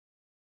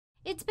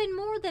It's been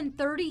more than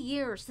 30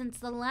 years since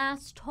the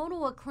last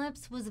total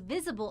eclipse was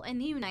visible in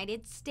the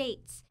United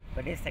States.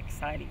 But it's an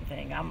exciting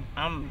thing.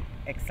 I'm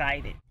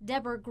excited.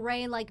 Deborah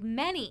Gray, like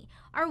many,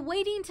 are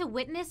waiting to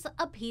witness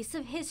a piece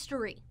of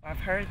history. I've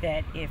heard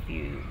that if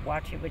you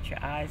watch it with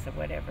your eyes or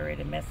whatever,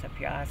 it'll mess up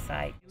your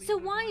eyesight. So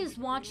why is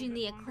watching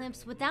the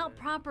eclipse without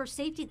proper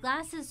safety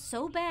glasses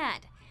so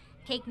bad?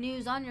 Cake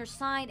News on Your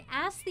Side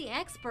asked the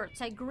experts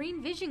at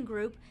Grene Vision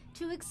Group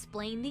to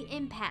explain the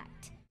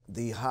impact.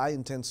 The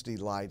high-intensity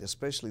light,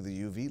 especially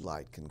the UV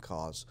light, can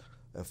cause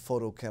a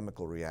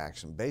photochemical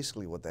reaction.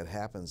 Basically what that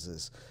happens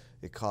is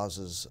it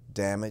causes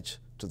damage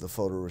to the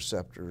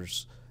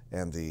photoreceptors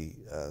and the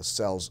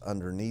cells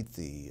underneath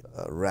the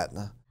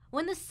retina.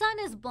 When the sun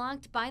is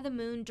blocked by the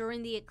moon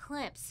during the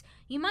eclipse,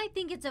 you might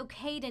think it's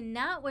okay to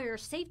not wear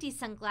safety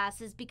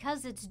sunglasses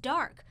because it's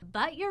dark,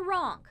 but you're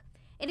wrong.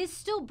 It is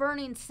still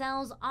burning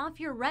cells off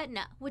your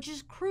retina, which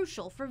is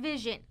crucial for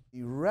vision.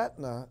 The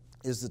retina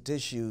is the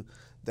tissue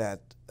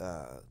that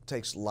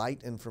takes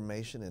light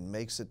information and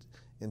makes it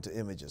into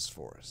images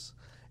for us.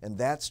 And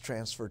that's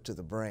transferred to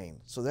the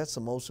brain. So that's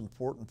the most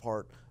important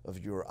part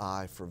of your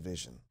eye for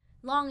vision.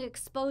 Long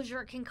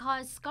exposure can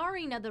cause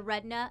scarring of the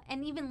retina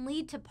and even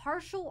lead to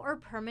partial or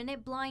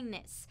permanent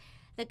blindness.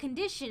 The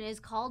condition is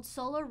called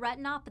solar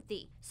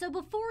retinopathy. So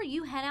before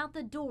you head out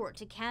the door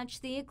to catch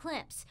the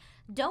eclipse,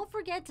 don't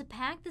forget to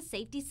pack the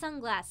safety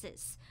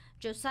sunglasses.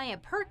 Josiah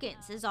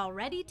Perkins is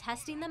already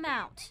testing them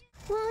out.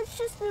 Well, it's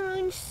just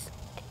an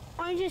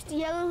orange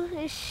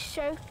yellowish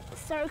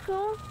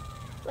circle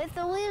with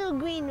a little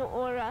green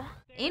aura.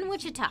 In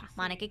Wichita,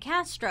 Monica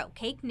Castro,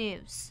 Cake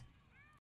News.